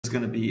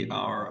going to be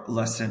our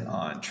lesson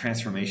on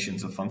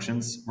transformations of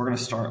functions. We're going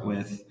to start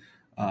with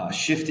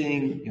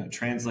shifting,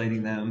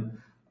 translating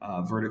them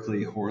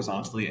vertically,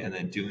 horizontally, and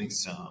then doing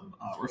some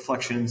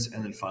reflections,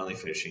 and then finally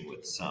finishing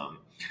with some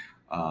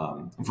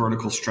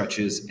vertical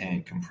stretches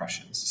and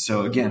compressions.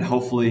 So again,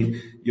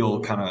 hopefully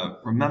you'll kind of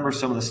remember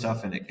some of the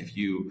stuff. And if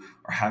you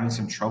are having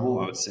some trouble,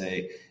 I would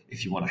say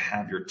if you want to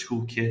have your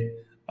toolkit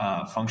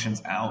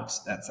functions out,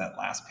 that's that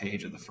last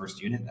page of the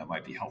first unit. That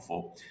might be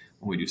helpful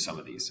when we do some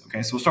of these.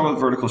 Okay, so we'll start with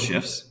vertical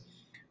shifts.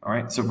 All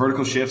right, so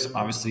vertical shifts,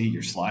 obviously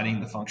you're sliding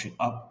the function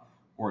up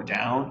or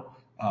down.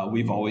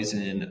 We've always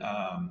in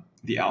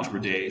the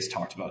algebra days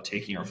talked about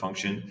taking our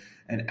function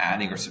and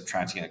adding or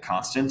subtracting a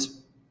constant.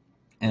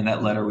 And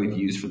that letter we've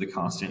used for the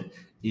constant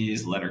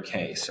is letter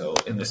K. So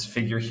in this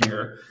figure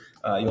here,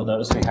 you'll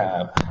notice we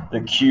have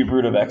the cube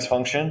root of x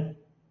function.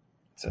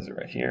 It says it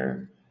right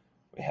here.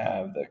 We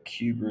have the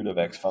cube root of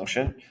x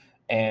function.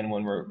 And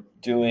when we're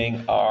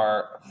doing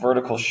our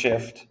vertical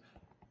shift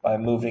by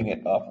moving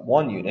it up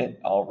 1 unit,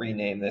 I'll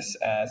rename this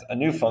as a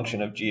new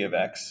function of g of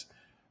x,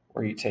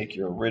 where you take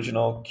your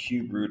original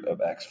cube root of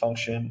x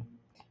function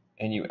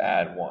and you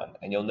add 1.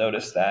 And you'll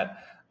notice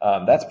that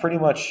that's pretty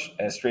much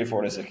as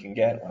straightforward as it can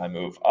get. When I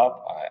move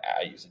up,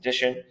 I use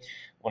addition.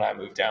 When I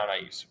move down, I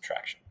use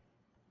subtraction.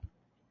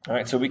 All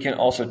right, so we can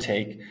also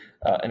take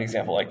an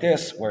example like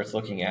this, where it's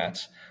looking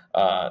at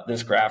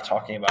this graph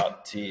talking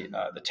about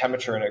the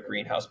temperature in a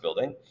greenhouse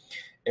building.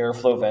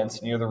 Airflow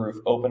vents near the roof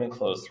open and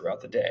close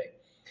throughout the day.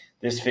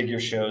 This figure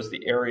shows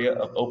the area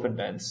of open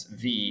vents,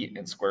 V,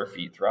 in square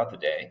feet throughout the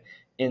day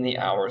in the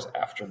hours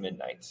after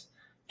midnight.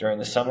 During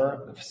the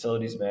summer, the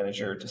facilities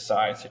manager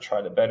decides to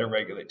try to better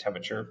regulate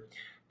temperature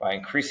by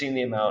increasing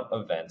the amount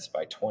of vents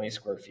by 20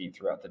 square feet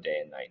throughout the day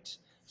and night.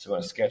 So I'm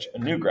going to sketch a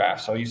new graph.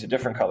 So I'll use a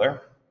different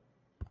color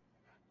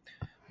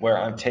where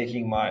I'm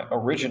taking my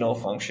original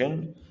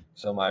function,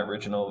 so my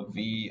original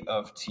V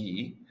of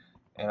t,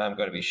 and I'm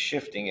going to be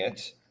shifting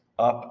it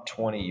up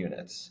 20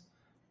 units.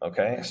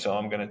 Okay, so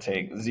I'm going to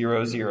take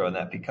 0, 0, and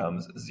that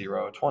becomes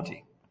 0,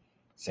 20.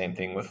 Same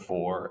thing with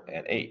 4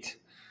 and 8.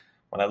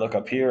 When I look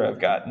up here, I've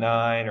got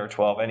 9 or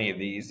 12, any of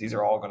these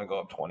are all going to go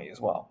up 20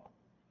 as well.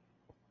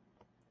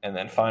 And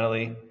then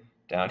finally,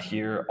 down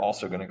here,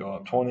 also going to go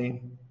up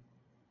 20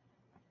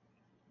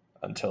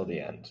 until the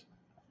end.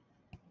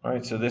 All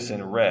right, so this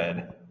in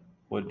red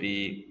would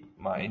be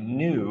my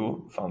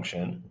new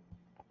function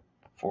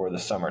for the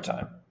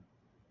summertime.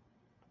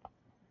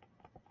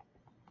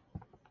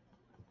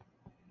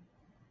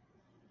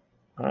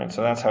 All right,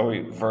 so that's how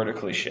we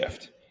vertically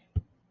shift.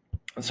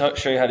 Let's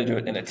show you how to do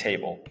it in a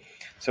table.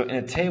 So in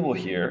a table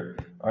here,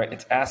 all right,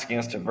 it's asking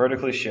us to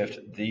vertically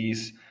shift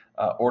these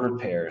ordered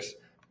pairs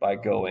by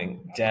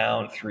going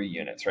down 3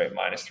 units, right?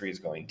 -3 is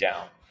going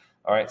down.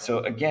 All right, so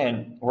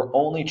again, we're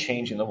only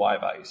changing the y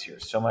values here.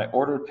 So my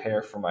ordered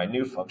pair for my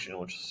new function,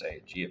 which will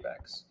say g of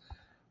x,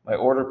 my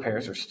ordered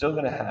pairs are still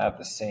going to have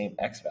the same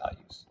x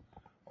values.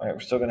 All right,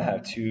 we're still going to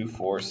have 2,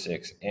 4,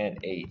 6, and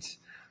 8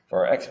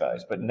 for our x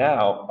values. But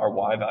now our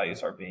y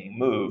values are being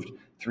moved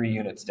 3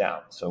 units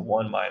down. So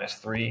 1 minus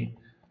 3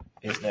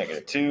 is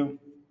 -2.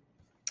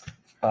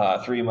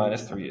 3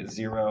 minus 3 is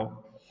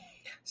 0.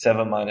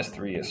 7 minus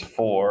 3 is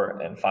 4.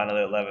 And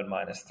finally, 11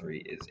 minus 3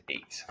 is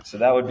 8. So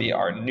that would be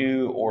our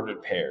new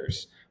ordered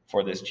pairs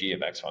for this g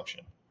of x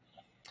function.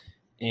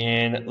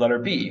 In letter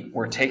B,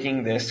 we're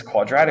taking this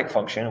quadratic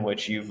function,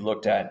 which you've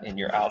looked at in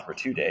your Algebra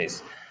 2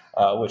 days,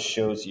 which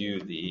shows you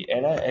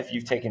and if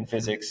you've taken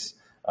physics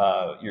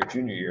your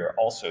junior year,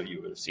 also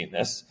you would have seen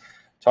this,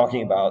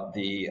 talking about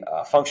the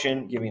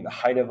function giving the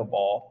height of a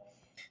ball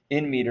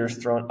in meters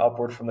thrown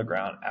upward from the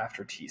ground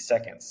after t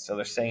seconds. So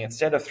they're saying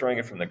instead of throwing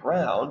it from the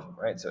ground,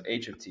 right, so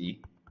h of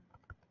t,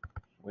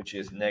 which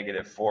is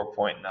negative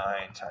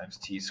 4.9 times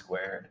t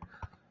squared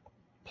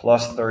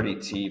plus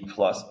 30t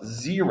plus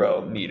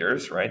 0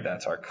 meters, right,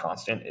 that's our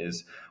constant,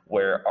 is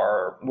where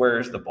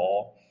is the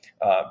ball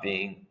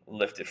being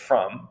lifted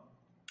from,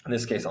 in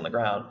this case on the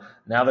ground.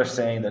 Now they're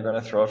saying they're going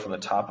to throw it from the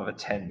top of a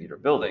 10-meter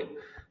building.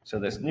 So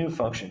this new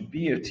function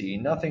b of t,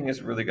 nothing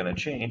is really going to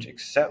change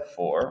except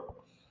for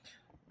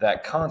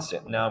that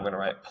constant. Now I'm going to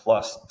write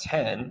plus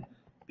 10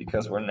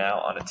 because we're now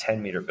on a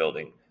 10-meter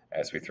building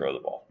as we throw the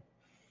ball.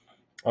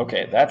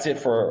 Okay, that's it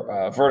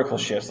for vertical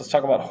shifts. Let's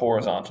talk about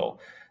horizontal.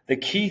 The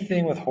key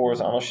thing with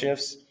horizontal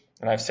shifts,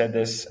 and I've said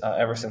this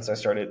ever since I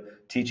started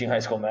teaching high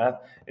school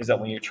math, is that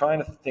when you're trying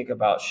to think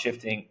about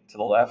shifting to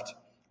the left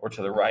or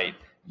to the right,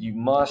 you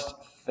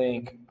must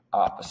think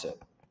opposite.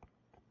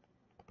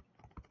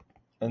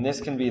 And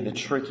this can be the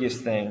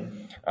trickiest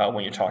thing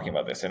when you're talking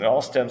about this. And it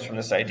all stems from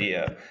this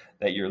idea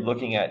that you're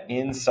looking at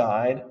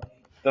inside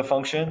the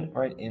function,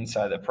 right?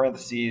 Inside the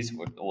parentheses,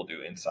 we'll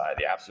do inside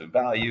the absolute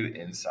value,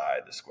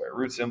 inside the square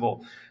root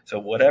symbol. So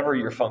whatever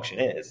your function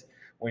is,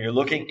 when you're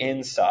looking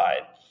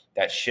inside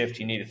that shift,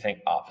 you need to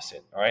think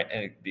opposite, all right?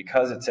 And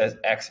because it says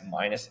x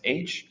minus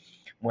h,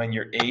 when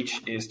your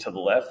h is to the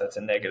left, that's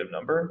a negative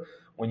number.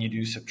 When you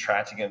do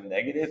subtracting of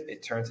negative,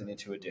 it turns it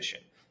into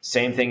addition.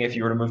 Same thing if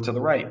you were to move to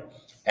the right.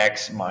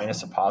 X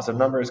minus a positive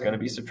number is going to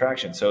be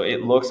subtraction. So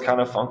it looks kind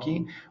of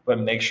funky, but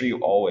make sure you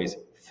always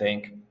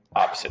think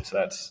opposite.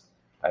 So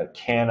I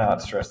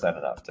cannot stress that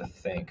enough, to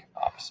think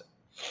opposite.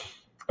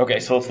 Okay,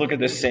 so let's look at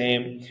the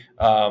same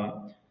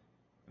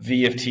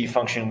v of t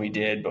function we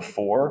did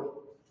before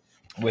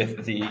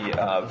with the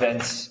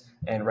vents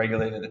and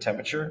regulating the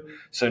temperature.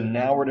 So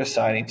now we're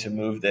deciding to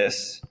move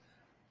this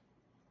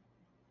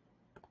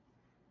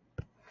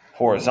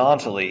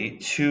horizontally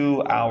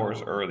 2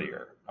 hours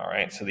earlier. All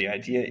right, so the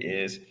idea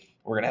is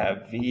we're going to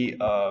have v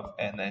of,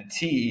 and then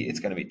t, it's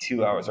going to be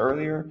 2 hours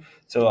earlier.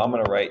 So I'm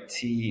going to write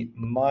t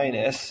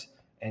minus,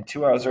 and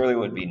 2 hours earlier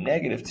would be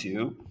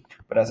 -2.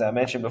 But as I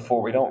mentioned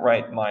before, we don't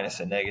write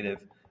minus and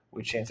negative.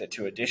 We change it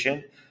to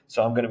addition.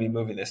 So I'm going to be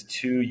moving this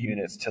 2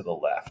 units to the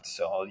left.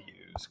 So I'll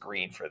use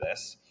green for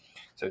this.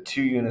 So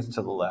 2 units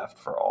to the left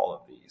for all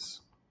of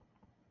these.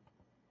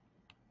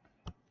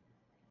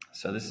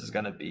 So this is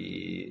going to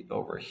be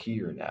over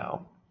here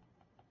now.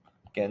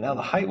 Again, now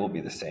the height will be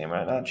the same,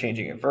 right? Not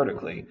changing it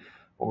vertically,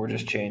 but we're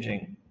just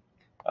changing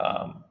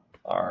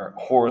our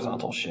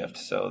horizontal shift.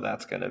 So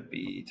that's going to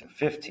be to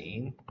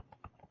 15,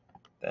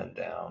 then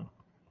down,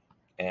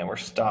 and we're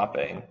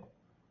stopping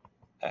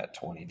at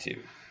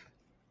 22.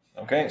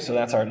 Okay, so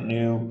that's our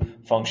new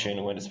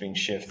function when it's being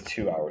shifted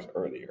 2 hours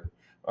earlier.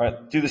 All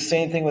right, do the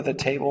same thing with the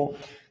table.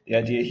 The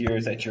idea here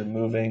is that you're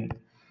moving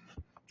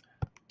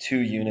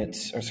 3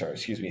 units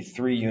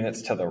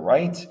to the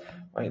right.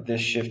 Right,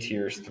 this shift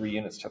here is 3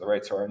 units to the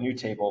right. So our new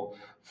table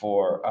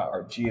for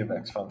our g of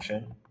x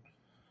function,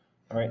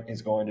 all right,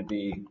 is going to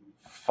be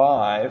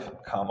 5,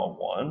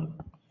 1,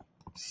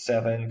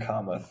 7,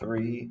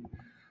 3,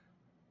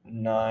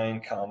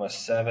 9,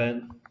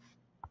 7,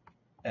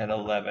 and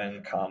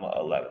 11,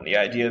 11. The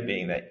idea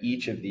being that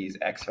each of these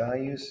x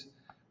values,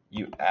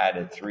 you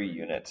added 3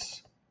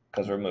 units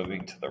because we're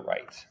moving to the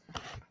right.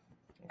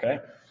 Okay?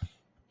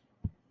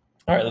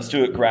 All right, let's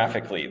do it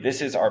graphically.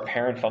 This is our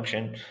parent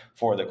function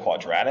for the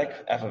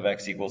quadratic, f of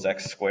x equals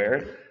x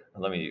squared.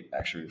 Let me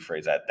actually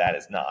rephrase that. That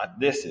is not.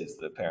 This is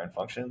the parent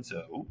function.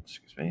 So,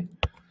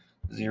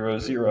 0,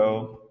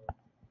 0,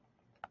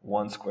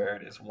 1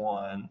 squared is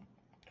 1,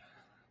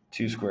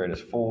 2 squared is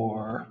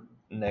 4,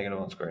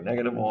 -1 squared,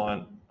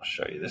 -1. I'll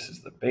show you. This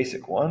is the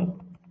basic one.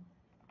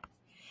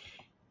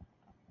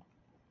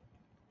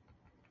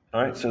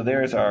 All right, so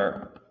there's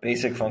our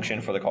basic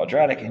function for the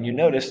quadratic, and you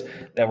notice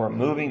that we're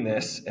moving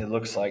this, it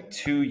looks like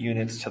 2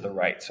 units to the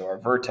right. So our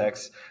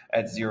vertex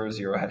at 0,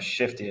 0 has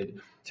shifted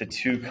to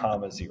 2,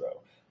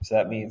 0. So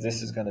that means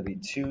this is going to be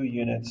 2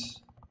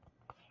 units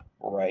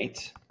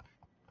right.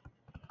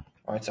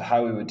 All right, so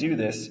how we would do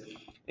this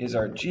is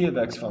our g of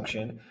x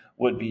function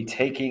would be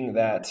taking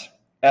that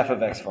f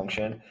of x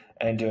function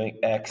and doing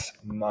x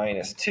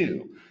minus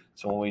 2.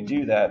 So when we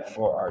do that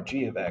for our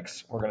g of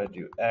x, we're going to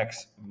do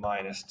x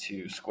minus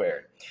 2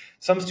 squared.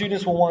 Some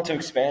students will want to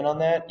expand on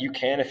that. You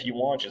can if you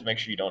want. Just make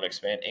sure you don't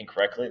expand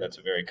incorrectly. That's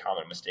a very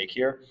common mistake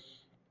here.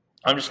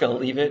 I'm just going to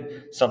leave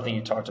it, something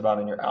you talked about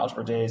in your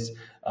algebra days.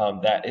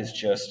 That is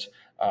just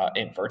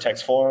in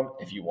vertex form.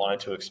 If you wanted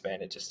to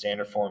expand it to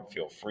standard form,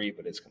 feel free,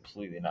 but it's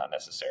completely not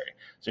necessary.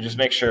 So just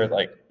make sure,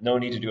 no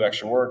need to do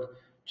extra work.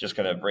 Just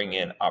going to bring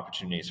in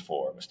opportunities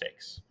for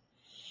mistakes.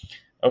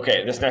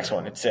 Okay, this next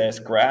one, it says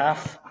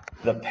graph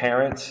the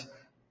parent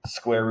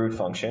square root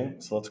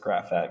function. So let's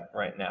graph that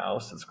right now.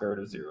 So square root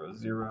of 0 is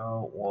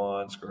 0,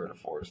 1, square root of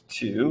 4 is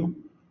 2.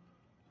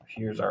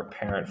 Here's our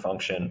parent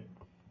function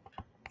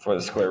for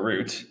the square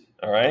root,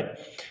 all right?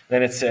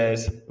 Then it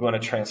says we want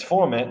to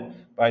transform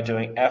it by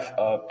doing f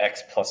of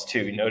x plus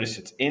 2. Notice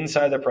it's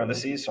inside the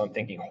parentheses, so I'm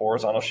thinking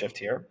horizontal shift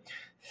here.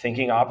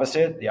 Thinking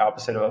opposite, the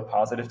opposite of a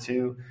positive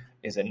 2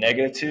 is a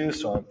 -2,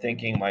 so I'm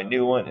thinking my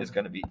new one is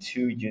going to be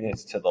 2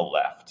 units to the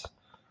left.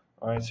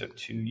 All right, so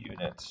 2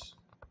 units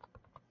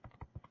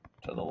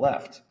to the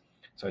left.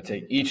 So I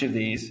take each of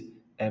these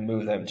and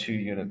move them 2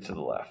 units to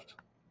the left.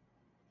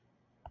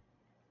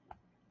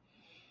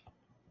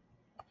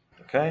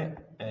 Okay,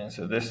 and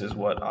so this is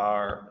what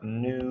our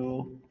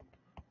new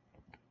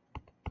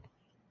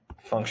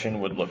function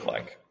would look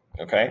like.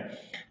 Okay,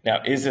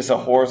 now is this a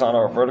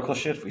horizontal or vertical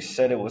shift? We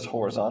said it was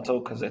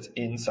horizontal because it's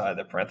inside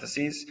the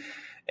parentheses.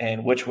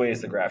 And which way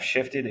is the graph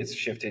shifted? It's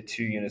shifted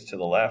 2 units to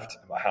the left.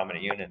 By how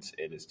many units?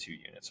 It is 2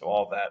 units. So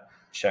all of that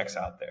checks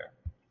out there.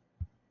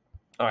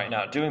 All right,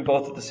 now doing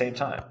both at the same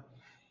time.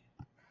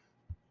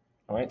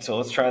 All right, so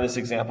let's try this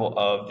example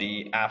of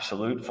the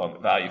absolute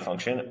value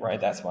function, right?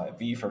 That's my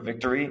V for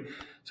victory.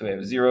 So we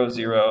have 0,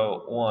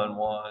 0, 1,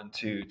 1,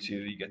 2, 2.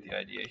 You get the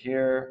idea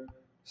here.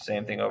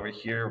 Same thing over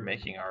here,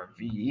 making our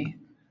V.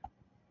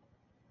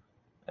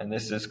 And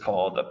this is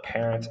called the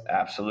parent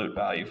absolute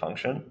value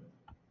function.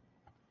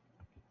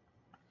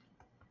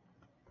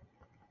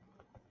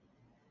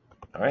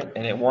 All right,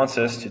 and it wants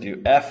us to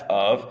do f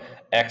of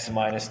x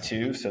minus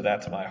 2, so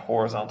that's my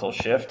horizontal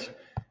shift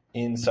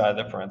inside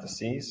the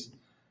parentheses.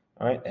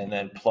 All right, and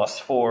then plus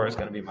 4 is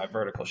going to be my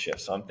vertical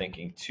shift. So I'm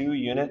thinking 2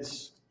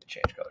 units,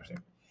 change colors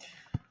here.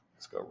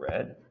 Let's go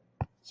red.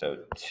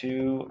 So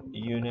 2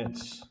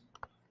 units,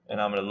 and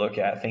I'm going to look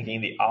at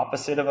thinking the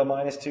opposite of a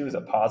minus 2 is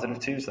a positive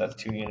 2, so that's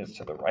 2 units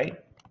to the right.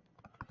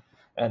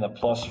 And the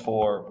plus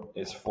 4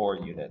 is 4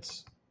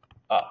 units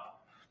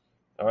up.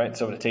 All right,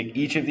 so to take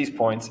each of these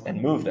points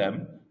and move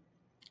them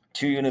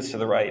 2 units to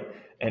the right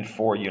and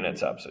 4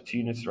 units up. So 2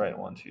 units to the right,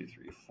 1, 2,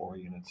 3, 4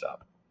 units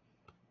up.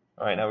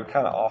 All right, now we're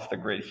kind of off the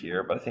grid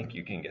here, but I think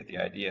you can get the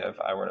idea.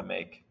 If I were to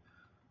make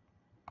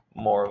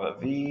more of a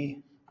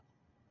V,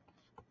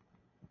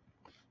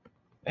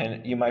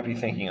 and you might be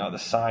thinking, oh, the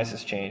size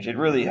has changed. It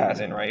really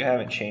hasn't, right? You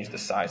haven't changed the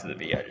size of the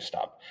V. I just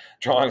stopped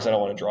drawing because I don't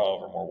want to draw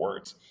over more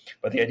words.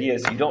 But the idea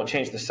is you don't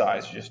change the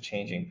size, you're just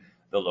changing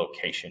the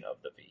location of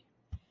the V.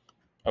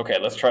 Okay,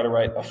 let's try to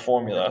write a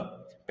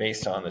formula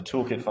based on the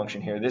toolkit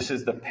function here. This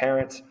is the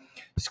parent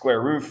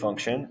square root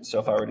function. So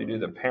if I were to do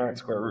the parent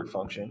square root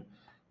function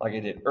like I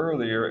did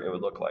earlier, it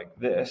would look like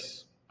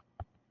this.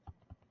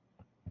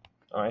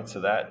 All right, so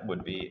that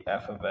would be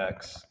f of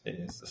x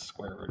is the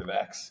square root of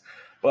x.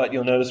 But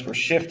you'll notice we're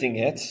shifting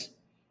it.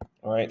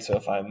 All right, so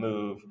if I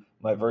move,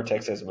 my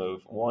vertex has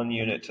moved 1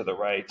 unit to the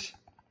right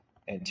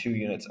and 2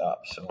 units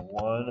up. So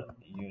 1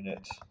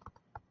 unit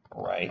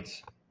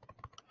right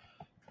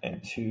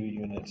and 2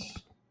 units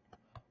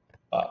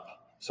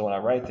up. So when I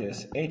write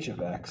this, h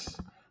of x,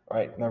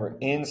 right, remember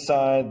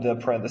inside the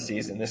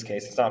parentheses, in this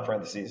case, it's not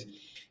parentheses,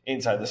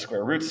 inside the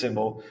square root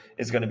symbol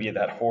is going to be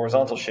that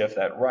horizontal shift,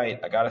 that right.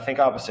 I got to think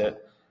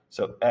opposite.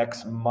 So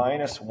x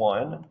minus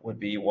 1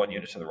 would be 1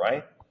 unit to the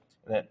right.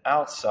 And then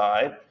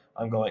outside,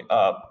 I'm going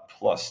up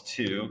plus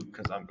 2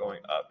 because I'm going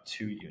up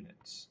 2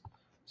 units.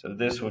 So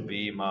this would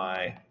be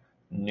my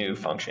new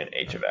function,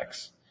 h of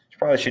x. You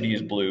probably should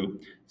use blue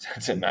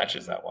since it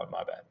matches that one,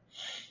 my bad.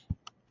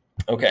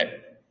 Okay,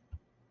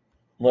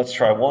 let's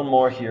try one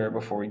more here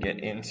before we get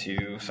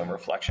into some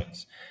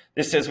reflections.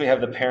 This says we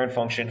have the parent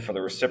function for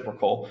the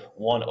reciprocal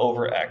 1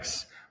 over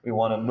x. We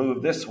want to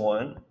move this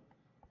one.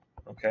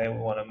 Okay, we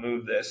want to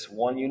move this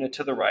 1 unit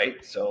to the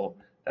right. So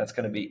that's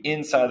going to be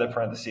inside the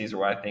parentheses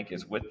where I think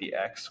is with the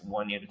x,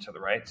 1 unit to the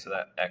right. So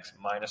that x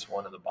minus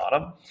 1 in the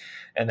bottom.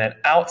 And then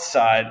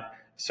outside,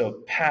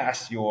 so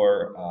past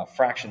your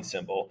fraction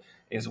symbol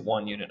is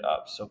 1 unit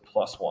up, so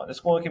plus 1.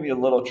 This one can be a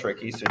little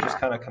tricky, so just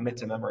kind of commit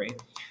to memory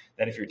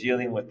that if you're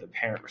dealing with the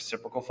parent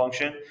reciprocal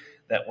function,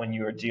 that when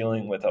you are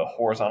dealing with a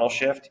horizontal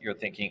shift, you're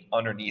thinking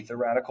underneath the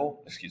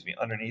radical,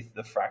 underneath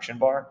the fraction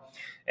bar.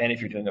 And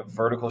if you're doing a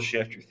vertical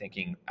shift, you're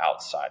thinking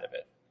outside of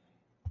it.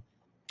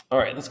 All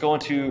right, let's go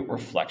into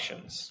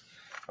reflections.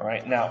 All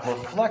right, now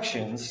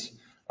reflections,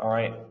 all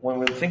right, when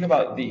we think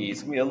about these,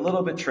 it can be a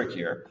little bit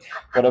trickier,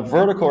 but a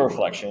vertical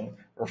reflection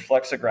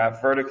reflects a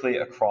graph vertically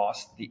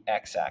across the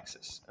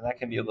x-axis. And that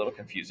can be a little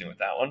confusing with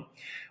that one.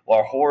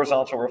 While a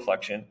horizontal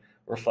reflection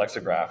reflects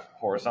a graph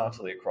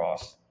horizontally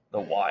across the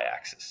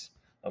y-axis.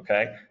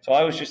 Okay, so I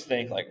always just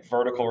think like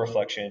vertical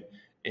reflection,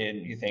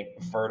 you think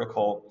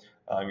vertical,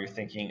 you're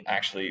thinking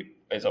actually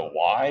is a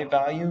y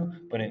value,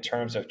 but in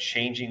terms of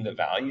changing the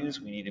values,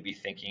 we need to be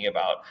thinking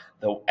about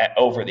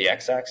over the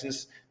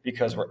x-axis,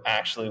 because we're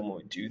actually, when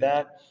we do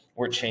that,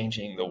 we're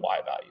changing the y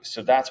values.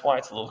 So that's why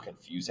it's a little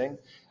confusing,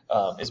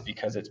 is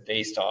because it's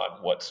based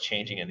on what's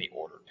changing in the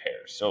ordered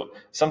pairs. So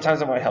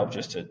sometimes it might help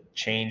just to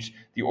change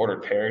the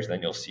ordered pairs,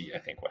 then you'll see, I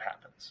think, what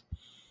happens.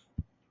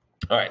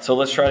 All right, so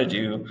let's try to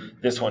do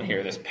this one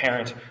here, this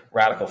parent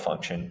radical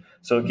function.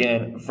 So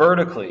again,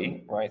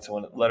 vertically, right, so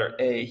when letter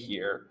A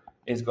here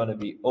is going to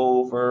be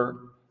over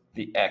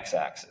the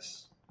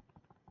x-axis,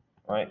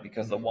 right,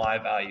 because the y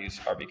values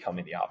are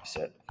becoming the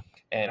opposite.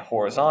 And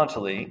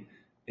horizontally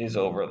is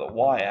over the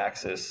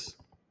y-axis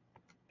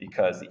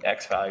because the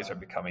x values are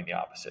becoming the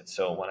opposite.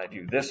 So when I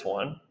do this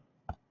one,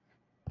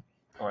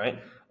 all right,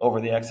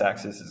 over the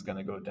x-axis is going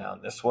to go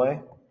down this way.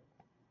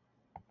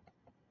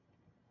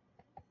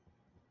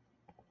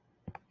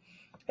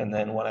 And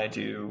then when I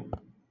do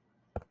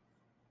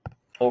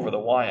over the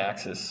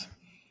y-axis,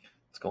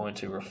 it's going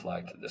to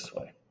reflect this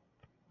way.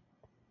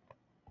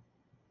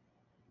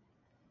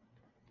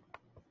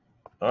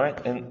 All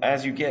right, and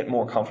as you get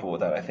more comfortable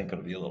with that, I think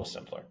it'll be a little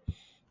simpler.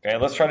 Okay,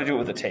 let's try to do it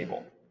with a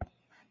table.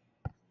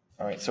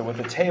 All right, so with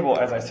the table,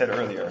 as I said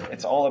earlier,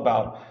 it's all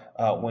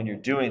about when you're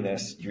doing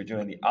this, you're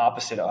doing the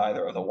opposite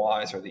either of the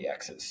y's or the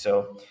x's.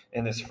 So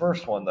in this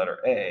first one, letter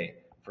A,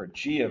 for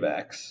g of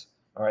x,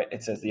 all right,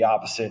 it says the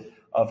opposite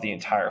of the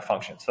entire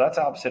function. So that's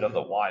opposite of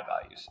the y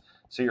values.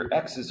 So your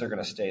x's are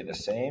going to stay the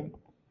same,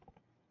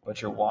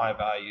 but your y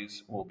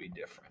values will be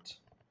different.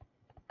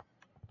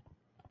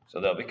 So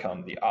they'll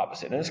become the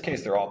opposite. In this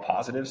case, they're all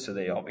positives, so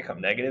they all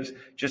become negatives.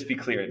 Just be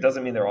clear, it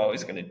doesn't mean they're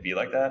always going to be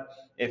like that.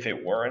 If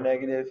it were a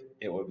negative,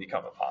 it would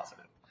become a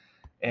positive.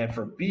 And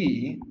for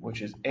B,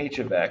 which is h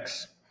of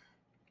x,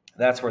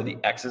 that's where the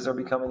x's are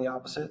becoming the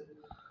opposite.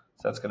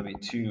 So that's going to be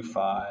 2,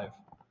 5.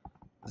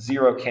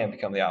 0 can't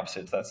become the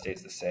opposite, so that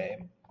stays the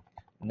same.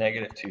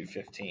 -2,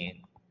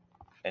 15,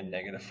 and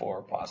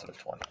 -4,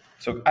 +20.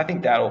 So I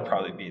think that'll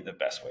probably be the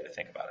best way to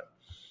think about it.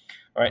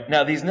 All right,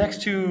 now these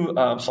next two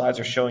slides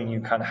are showing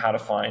you kind of how to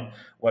find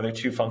whether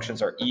two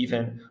functions are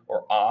even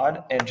or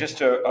odd. And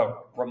just a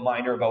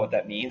reminder about what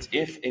that means.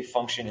 If a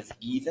function is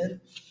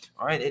even,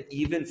 all right, an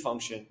even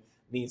function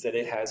means that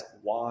it has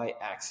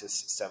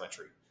y-axis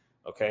symmetry.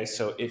 Okay,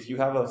 so if you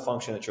have a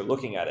function that you're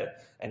looking at it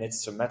and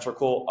it's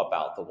symmetrical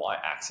about the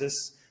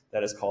y-axis,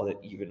 that is called an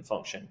even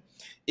function.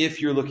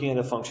 If you're looking at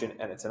a function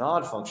and it's an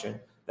odd function,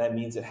 that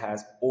means it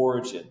has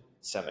origin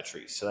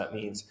symmetry. So that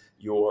means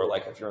if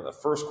you're in the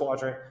first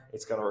quadrant,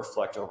 it's going to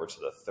reflect over to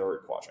the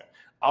third quadrant.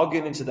 I'll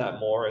get into that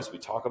more as we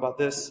talk about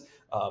this,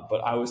 but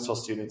I always tell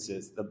students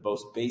is the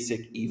most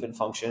basic even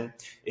function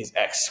is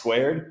x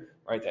squared,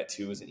 right? That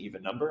 2 is an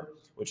even number,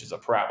 which is a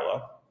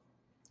parabola.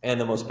 And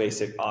the most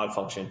basic odd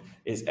function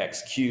is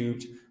x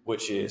cubed,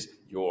 which is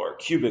your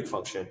cubic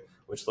function,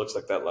 which looks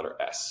like that letter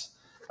S.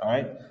 All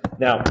right.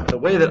 Now, the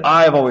way that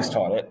I've always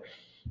taught it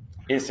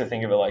is to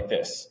think of it like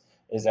this,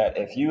 is that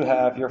if you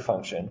have your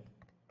function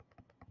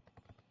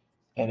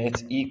and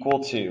it's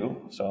equal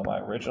to, so my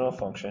original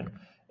function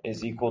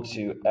is equal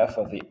to f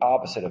of the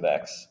opposite of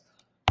x,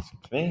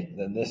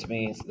 then this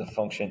means the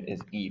function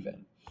is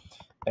even.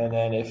 And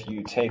then if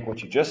you take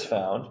what you just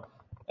found,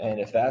 and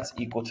if that's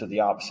equal to the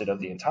opposite of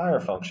the entire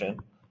function,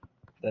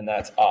 then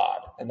that's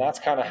odd. And that's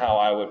kind of how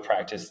I would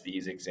practice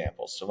these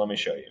examples. So let me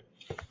show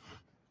you.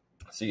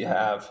 So you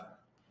have,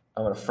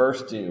 I'm going to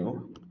first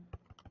do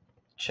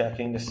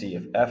checking to see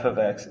if f of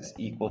x is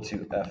equal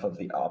to f of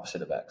the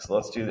opposite of x. So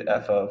let's do the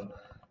f of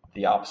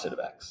the opposite of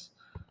x.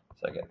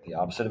 So I get the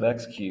opposite of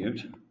x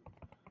cubed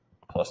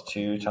plus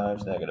 2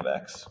 times negative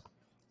x.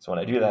 So when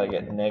I do that, I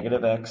get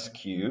negative x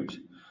cubed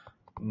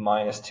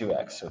minus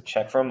 2x. So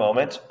check for a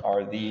moment,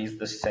 are these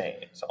the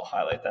same? So I'll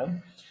highlight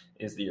them.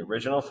 Is the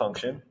original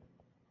function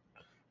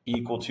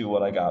equal to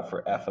what I got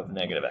for f of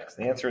negative x?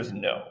 The answer is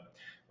no,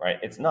 right?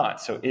 It's not.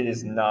 So it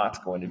is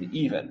not going to be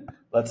even.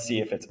 Let's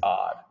see if it's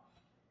odd.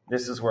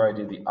 This is where I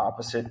do the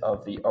opposite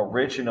of the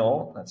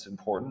original. That's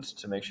important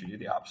to make sure you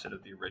do the opposite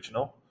of the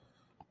original.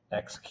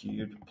 X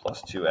cubed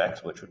plus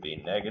 2x, which would be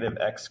negative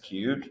x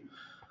cubed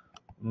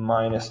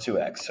minus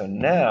 2x. So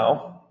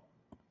now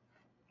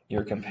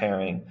you're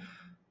comparing,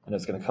 and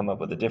it's going to come up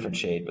with a different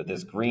shade, but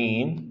this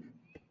green,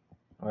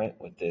 right,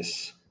 with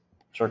this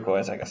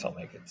turquoise, I guess I'll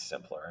make it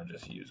simpler and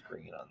just use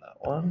green on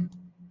that one.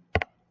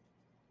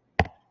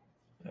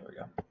 There we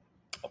go.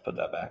 I'll put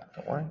that back,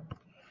 don't worry.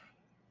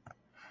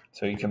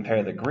 So you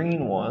compare the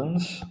green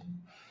ones,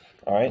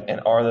 all right,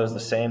 and are those the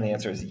same? The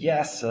answer is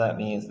yes, so that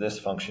means this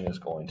function is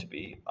going to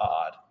be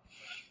odd.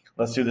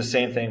 Let's do the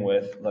same thing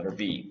with letter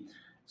B.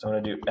 So I'm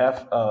going to do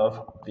f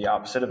of the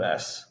opposite of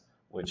s,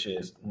 which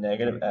is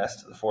negative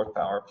s to the fourth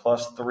power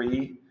plus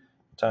 3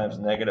 times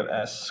negative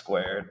s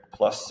squared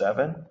plus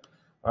 7.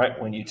 All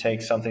right, when you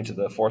take something to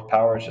the fourth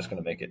power, it's just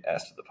going to make it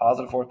s to the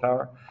positive fourth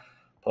power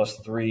plus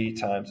 3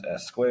 times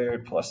s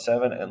squared plus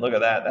 7. And look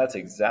at that, that's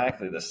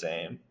exactly the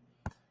same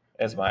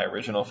as my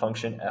original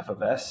function, f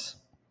of s.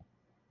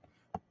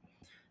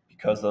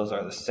 Because those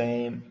are the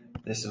same,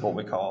 this is what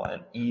we call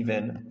an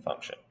even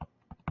function.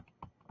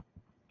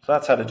 So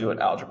that's how to do it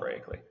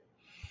algebraically.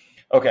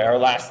 Okay, our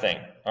last thing.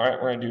 All right,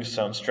 we're going to do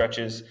some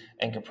stretches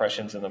and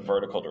compressions in the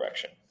vertical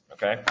direction.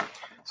 Okay,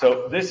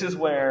 so this is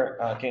where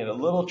it can get a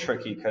little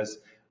tricky because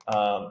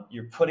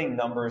you're putting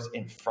numbers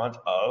in front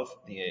of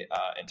the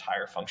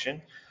entire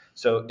function.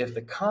 So if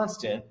the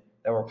constant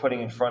that we're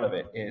putting in front of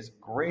it is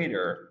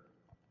greater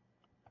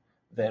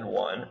than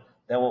 1,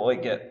 then what we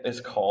get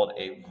is called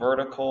a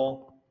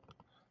vertical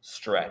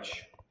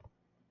stretch.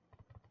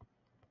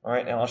 All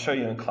right, and I'll show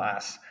you in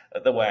class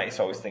the way I used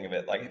to always think of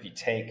it. Like if you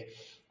take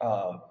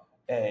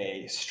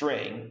a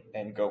string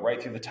and go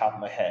right through the top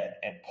of my head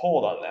and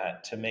pull it on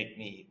that to make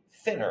me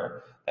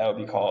thinner, that would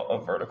be called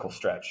a vertical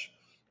stretch.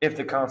 If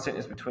the constant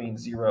is between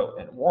 0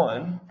 and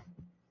 1,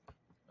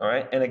 all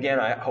right, and again,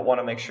 I want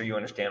to make sure you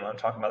understand when I'm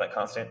talking about that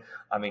constant,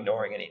 I'm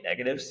ignoring any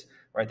negatives,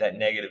 right? That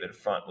negative in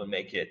front would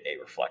make it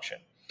a reflection.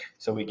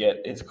 So we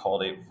get, it's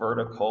called a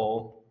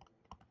vertical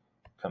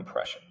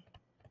compression.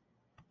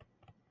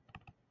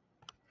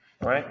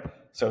 All right,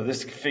 so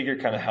this figure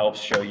kind of helps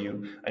show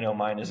you, I know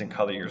mine is in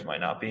color, yours might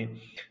not be,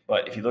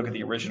 but if you look at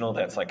the original,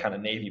 that's like kind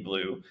of navy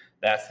blue,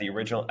 that's the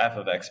original f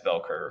of x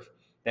bell curve.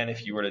 Then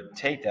if you were to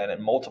take that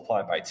and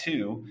multiply by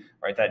 2,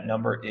 right, that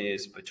number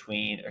is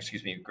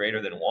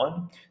greater than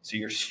 1. So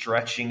you're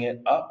stretching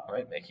it up,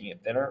 right, making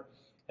it thinner.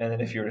 And then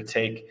if you were to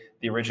take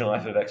the original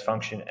f of x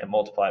function and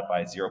multiply it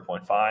by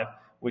 0.5,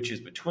 which is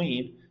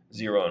between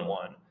 0 and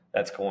 1,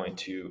 that's going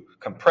to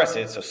compress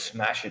it, so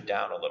smash it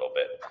down a little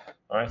bit.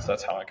 All right, so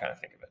that's how I kind of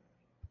think of it.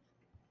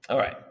 All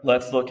right,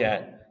 let's look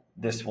at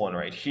this one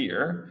right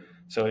here.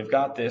 So we've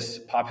got this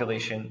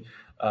population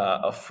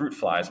of fruit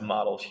flies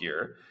modeled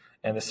here.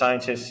 And the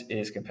scientist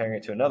is comparing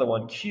it to another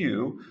one,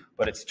 Q,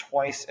 but it's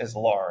twice as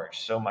large.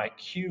 So my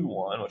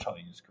Q1, which I'll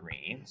use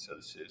green, so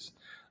this is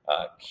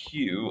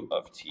Q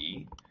of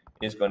T,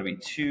 is going to be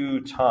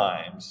 2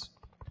 times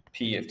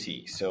P of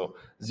T. So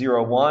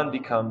 0, 1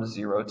 becomes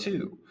 0,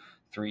 2.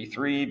 3,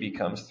 3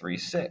 becomes 3,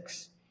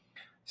 6.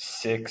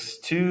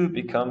 6.2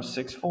 becomes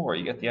 6.4.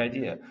 You get the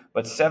idea.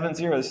 But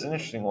 7.0, this is an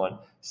interesting one.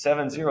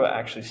 7.0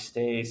 actually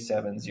stays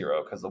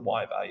 7.0 because the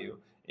y value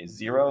is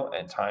 0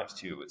 and times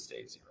 2 would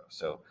stay 0.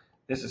 So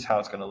this is how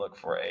it's going to look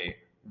for a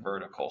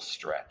vertical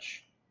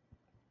stretch.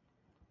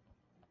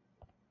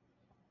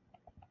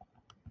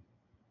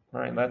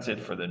 All right, that's it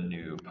for the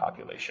new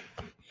population.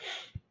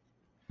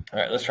 All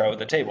right, let's try with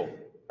the table.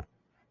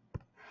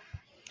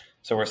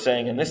 So we're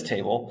saying in this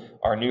table,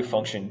 our new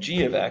function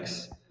g of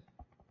x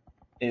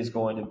is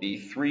going to be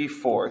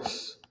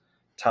 3/4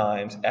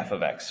 times f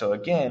of x. So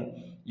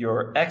again,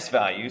 your x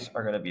values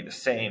are going to be the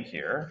same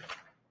here.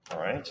 All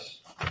right,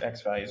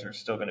 x values are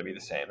still going to be the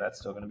same. That's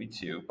still going to be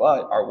 2.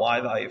 But our y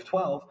value of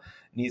 12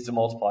 needs to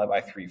multiply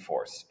by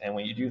 3/4. And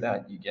when you do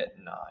that, you get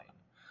 9.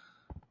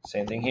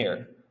 Same thing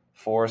here.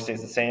 4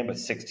 stays the same, but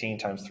 16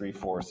 times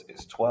 3/4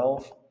 is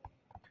 12.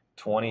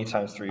 20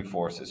 times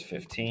 3/4 is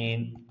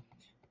 15.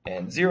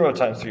 And 0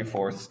 times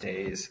 3/4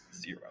 stays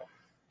 0.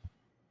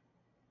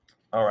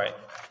 All right,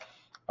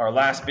 our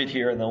last bit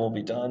here, and then we'll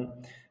be done.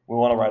 We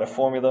want to write a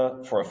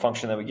formula for a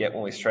function that we get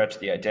when we stretch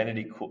the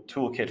identity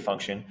toolkit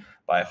function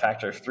by a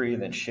factor of 3,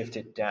 then shift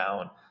it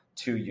down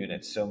 2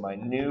 units. So my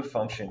new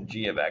function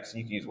g of x, and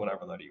you can use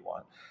whatever letter you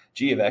want,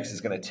 g of x is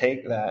going to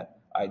take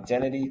that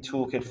identity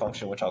toolkit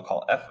function, which I'll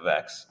call f of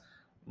x,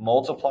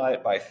 multiply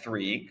it by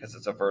 3, because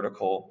it's a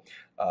vertical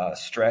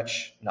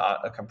stretch,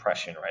 not a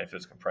compression, right? If it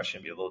was compression,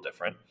 it'd be a little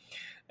different.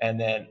 And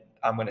then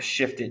I'm going to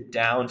shift it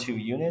down 2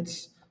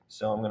 units.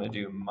 So I'm going to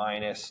do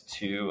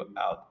 -2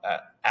 out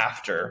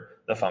after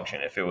the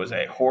function. If it was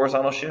a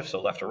horizontal shift,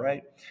 so left or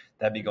right,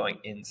 that'd be going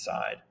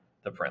inside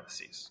the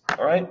parentheses.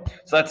 All right,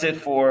 so that's it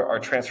for our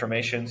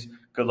transformations.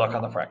 Good luck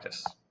on the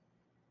practice.